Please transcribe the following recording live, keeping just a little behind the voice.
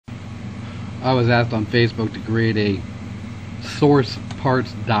I was asked on Facebook to create a source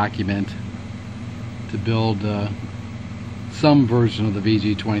parts document to build some version of the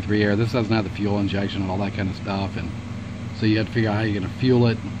vg23air. This doesn't have the fuel injection and all that kind of stuff, and so you have to figure out how you're going to fuel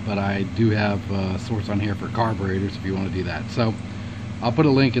it, but I do have a source on here for carburetors if you want to do that. So I'll put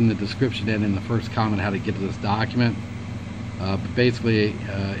a link in the description and in the first comment how to get to this document. But basically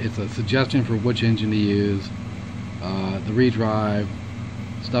it's a suggestion for which engine to use, the redrive,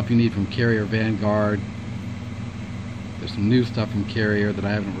 stuff you need from Carrier Vanguard. There's some new stuff from Carrier that I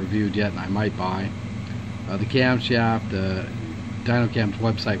haven't reviewed yet and I might buy. The camshaft, Dynocam's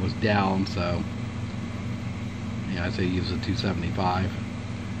website was down, so yeah, I say use a 275.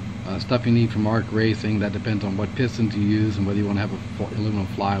 Stuff you need from Arc Racing, that depends on what pistons you use and whether you want to have a aluminum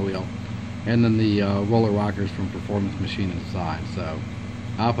flywheel. And then the roller rockers from Performance Machine inside. So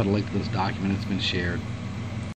I'll put a link to this document. It's been shared.